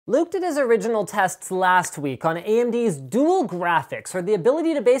Luke did his original tests last week on AMD's Dual Graphics, or the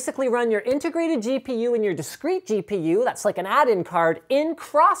ability to basically run your integrated GPU and your discrete GPU, that's like an add-in card, in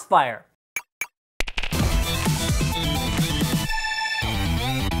Crossfire.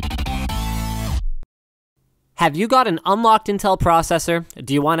 Have you got an unlocked Intel processor?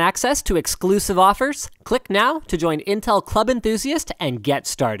 Do you want access to exclusive offers? Click now to join Intel Club Enthusiast and get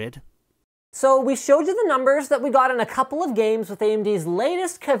started. So we showed you the numbers that we got in a couple of games with AMD's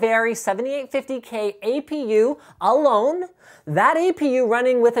latest Kaveri 7850K APU alone. That APU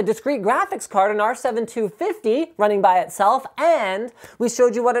running with a discrete graphics card, an R7 running by itself, and we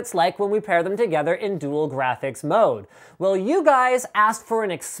showed you what it's like when we pair them together in dual graphics mode. Well, you guys asked for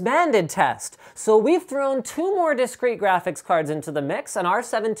an expanded test, so we've thrown two more discrete graphics cards into the mix, an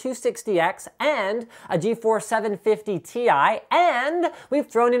R7 260X and a GeForce 750 Ti, and we've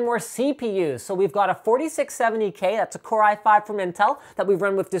thrown in more CPUs. So we've got a 4670K, that's a Core i5 from Intel, that we've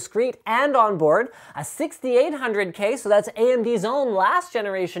run with discrete and onboard, a 6800K, so that's AMD's own last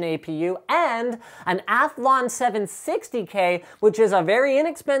generation APU, and an Athlon 760K, which is a very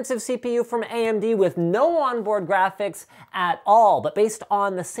inexpensive CPU from AMD with no onboard graphics at all, but based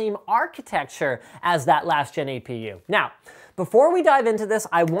on the same architecture as that last gen APU. Now, before we dive into this,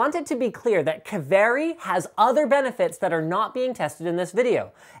 I wanted to be clear that Kaveri has other benefits that are not being tested in this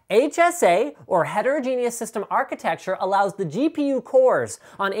video. HSA, or Heterogeneous System Architecture, allows the GPU cores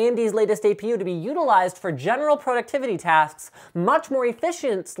on AMD's latest APU to be utilized for general productivity tasks much more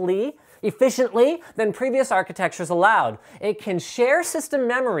efficiently than previous architectures allowed. It can share system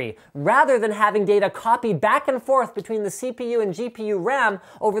memory rather than having data copied back and forth between the CPU and GPU RAM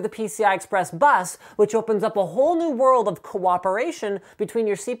over the PCI Express bus, which opens up a whole new world of cooperation between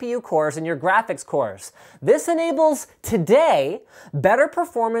your CPU cores and your graphics cores. This enables, today, better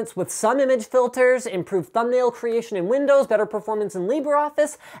performance with some image filters, improved thumbnail creation in Windows, better performance in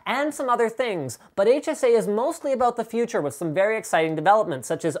LibreOffice, and some other things. But HSA is mostly about the future with some very exciting developments,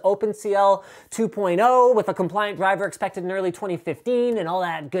 such as OpenCL 2.0 with a compliant driver expected in early 2015 and all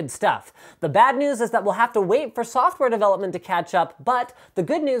that good stuff. The bad news is that we'll have to wait for software development to catch up, but the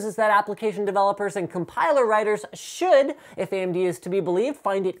good news is that application developers and compiler writers should, if AMD is to be believed,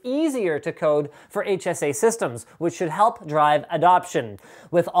 find it easier to code for HSA systems, which should help drive adoption.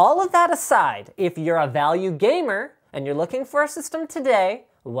 With all of that aside, if you're a value gamer and you're looking for a system today,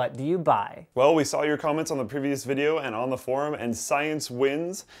 what do you buy? Well, we saw your comments on the previous video and on the forum, and science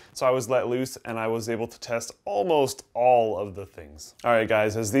wins, so I was let loose and I was able to test almost all of the things. Alright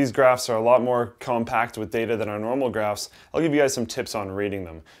guys, as these graphs are a lot more compact with data than our normal graphs, I'll give you guys some tips on reading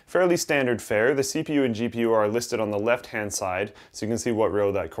them. Fairly standard fare, the CPU and GPU are listed on the left-hand side, so you can see what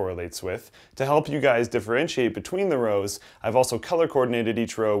row that correlates with. To help you guys differentiate between the rows, I've also color coordinated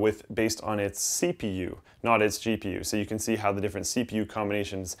each row based on its CPU, not its GPU, so you can see how the different CPU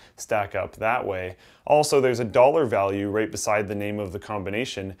combinations stack up that way. Also, there's a dollar value right beside the name of the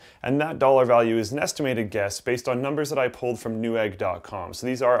combination, and that dollar value is an estimated guess based on numbers that I pulled from newegg.com. So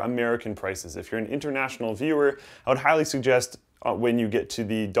these are American prices. If you're an international viewer, I would highly suggest when you get to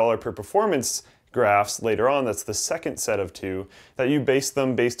the dollar per performance graphs later on, that's the second set of two, that you base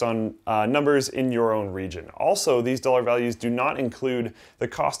them based on numbers in your own region. Also, these dollar values do not include the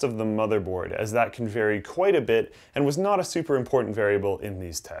cost of the motherboard, as that can vary quite a bit and was not a super important variable in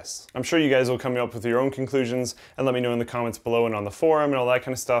these tests. I'm sure you guys will come up with your own conclusions and let me know in the comments below and on the forum and all that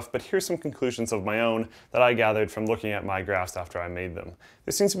kind of stuff, but here's some conclusions of my own that I gathered from looking at my graphs after I made them.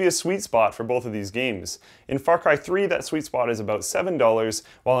 There seems to be a sweet spot for both of these games. In Far Cry 3, that sweet spot is about $7,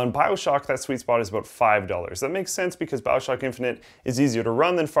 while in BioShock, that sweet spot is about $5. That makes sense because BioShock Infinite is easier to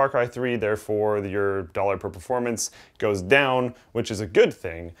run than Far Cry 3, therefore your dollar per performance goes down, which is a good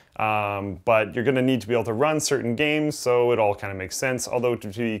thing. But you're going to need to be able to run certain games, so it all kind of makes sense. Although, to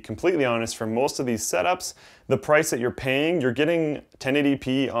be completely honest, for most of these setups, the price that you're paying, you're getting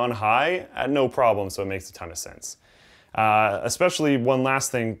 1080p on high at no problem, so it makes a ton of sense. Especially one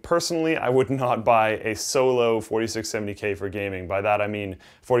last thing, personally, I would not buy a solo 4670K for gaming. By that I mean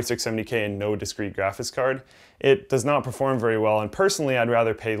 4670K and no discrete graphics card. It does not perform very well, and personally I'd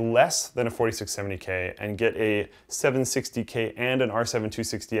rather pay less than a 4670K and get a 760K and an R7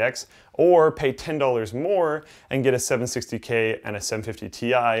 260X, or pay $10 more and get a 760K and a 750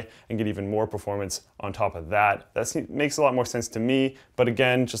 Ti and get even more performance on top of that. That makes a lot more sense to me, but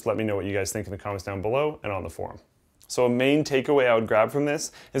again, just let me know what you guys think in the comments down below and on the forum. So a main takeaway I would grab from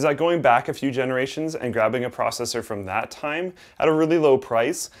this is that going back a few generations and grabbing a processor from that time at a really low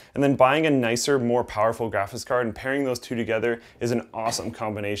price, and then buying a nicer, more powerful graphics card and pairing those two together is an awesome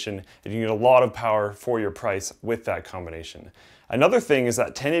combination, and you get a lot of power for your price with that combination. Another thing is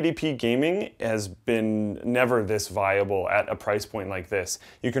that 1080p gaming has been never this viable at a price point like this.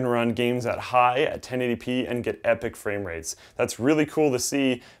 You can run games at high at 1080p and get epic frame rates. That's really cool to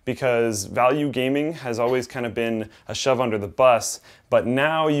see because value gaming has always kind of been a shove under the bus, but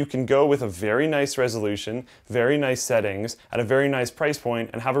now you can go with a very nice resolution, very nice settings, at a very nice price point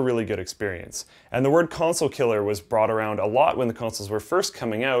and have a really good experience. And the word console killer was brought around a lot when the consoles were first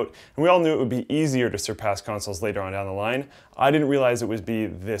coming out, and we all knew it would be easier to surpass consoles later on down the line. I didn't realize it would be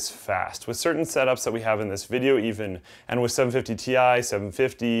this fast. With certain setups that we have in this video even, and with 750 Ti,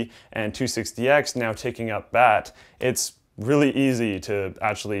 750, and 260X now taking up that, it's really easy to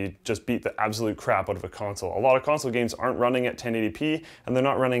actually just beat the absolute crap out of a console. A lot of console games aren't running at 1080p and they're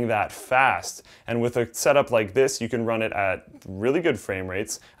not running that fast. And with a setup like this, you can run it at really good frame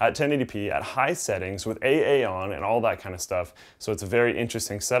rates, at 1080p, at high settings, with AA on and all that kind of stuff. So it's a very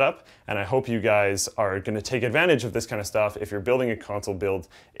interesting setup, and I hope you guys are going to take advantage of this kind of stuff if you're building a console build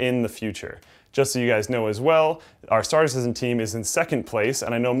in the future. Just so you guys know as well, our Star Citizen team is in second place,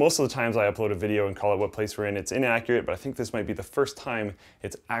 and I know most of the times I upload a video and call it what place we're in, it's inaccurate, but I think this might be the first time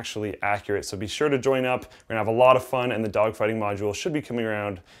it's actually accurate. So be sure to join up. We're gonna have a lot of fun, and the dogfighting module should be coming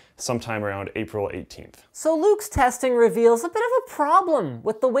around sometime around April 18th. So Luke's testing reveals a bit of a problem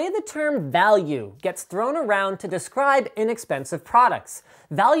with the way the term value gets thrown around to describe inexpensive products.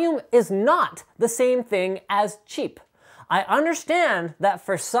 Value is not the same thing as cheap. I understand that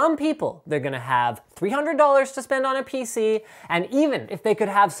for some people, they're gonna have $300 to spend on a PC, and even if they could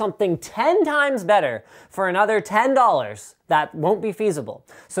have something 10 times better for another $10, that won't be feasible.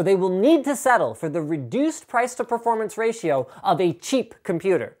 So they will need to settle for the reduced price to performance ratio of a cheap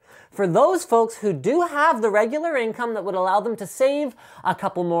computer. For those folks who do have the regular income that would allow them to save a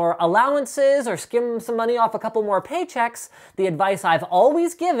couple more allowances or skim some money off a couple more paychecks, the advice I've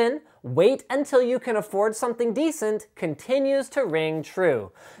always given, wait until you can afford something decent, continues to ring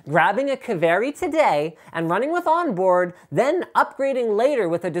true. Grabbing a Kaveri today and running with onboard, then upgrading later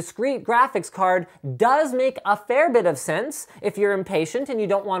with a discrete graphics card does make a fair bit of sense if you're impatient and you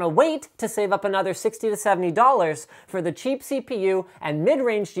don't want to wait to save up another $60 to $70 for the cheap CPU and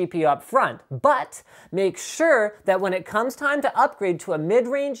mid-range GPU up front. But make sure that when it comes time to upgrade to a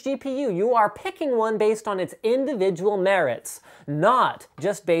mid-range GPU, you are picking one based on its individual merits, not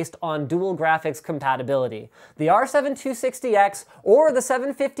just based on dual graphics compatibility. The R7 260X or the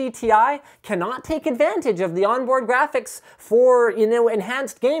 750 Ti cannot take advantage of the onboard graphics for,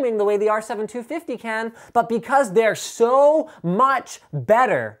 enhanced gaming the way the R7 250 can, but because they're so much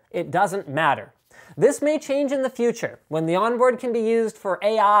better, it doesn't matter. This may change in the future, when the onboard can be used for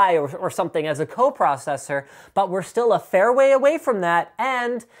AI or something as a co-processor, but we're still a fair way away from that,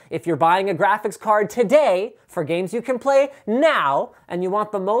 and if you're buying a graphics card today for games you can play now, and you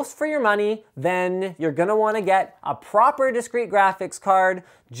want the most for your money, then you're gonna wanna get a proper discrete graphics card,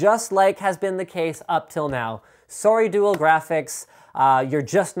 just like has been the case up till now. Sorry, Dual Graphics, you're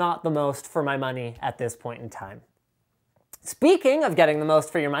just not the most for my money at this point in time. Speaking of getting the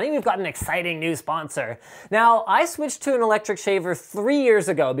most for your money, we've got an exciting new sponsor. Now, I switched to an electric shaver 3 years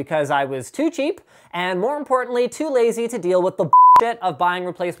ago because I was too cheap and, more importantly, too lazy to deal with the bullshit of buying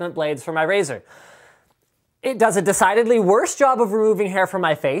replacement blades for my razor. It does a decidedly worse job of removing hair from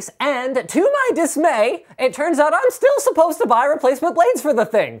my face, and to my dismay, it turns out I'm still supposed to buy replacement blades for the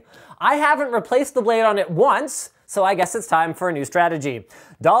thing. I haven't replaced the blade on it once, so I guess it's time for a new strategy.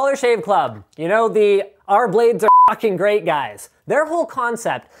 Dollar Shave Club. You know, our blades are fucking great, guys. Their whole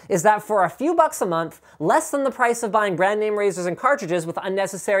concept is that for a few bucks a month, less than the price of buying brand name razors and cartridges with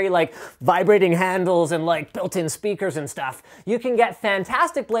unnecessary vibrating handles and built-in speakers and stuff, you can get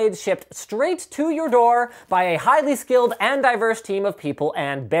fantastic blades shipped straight to your door by a highly skilled and diverse team of people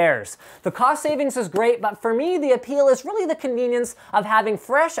and bears. The cost savings is great, but for me, the appeal is really the convenience of having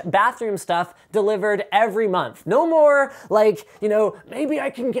fresh bathroom stuff delivered every month. No more maybe I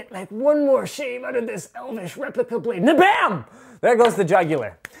can get one more shave out of this elvish replica blade. Bam! There goes the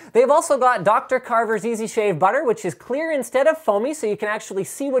jugular. They've also got Dr. Carver's Easy Shave Butter, which is clear instead of foamy, so you can actually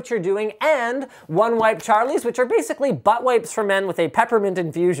see what you're doing, and One Wipe Charlie's, which are basically butt wipes for men with a peppermint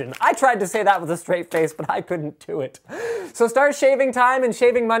infusion. I tried to say that with a straight face, but I couldn't do it. So start shaving time and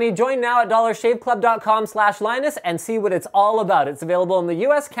shaving money. Join now at dollarshaveclub.com/Linus and see what it's all about. It's available in the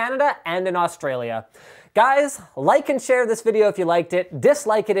US, Canada, and in Australia. Guys, like and share this video if you liked it,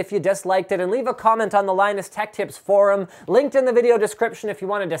 dislike it if you disliked it, and leave a comment on the Linus Tech Tips forum, linked in the video description if you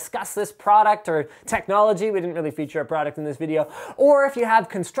want to discuss this product or technology. We didn't really feature a product in this video. Or if you have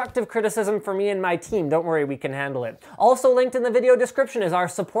constructive criticism for me and my team, don't worry, we can handle it. Also linked in the video description is our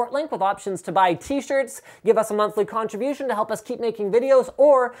support link with options to buy t-shirts, give us a monthly contribution to help us keep making videos,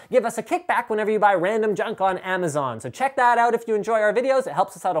 or give us a kickback whenever you buy random junk on Amazon. So check that out if you enjoy our videos. It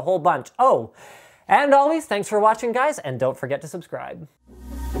helps us out a whole bunch. Oh, and always, thanks for watching, guys, and don't forget to subscribe.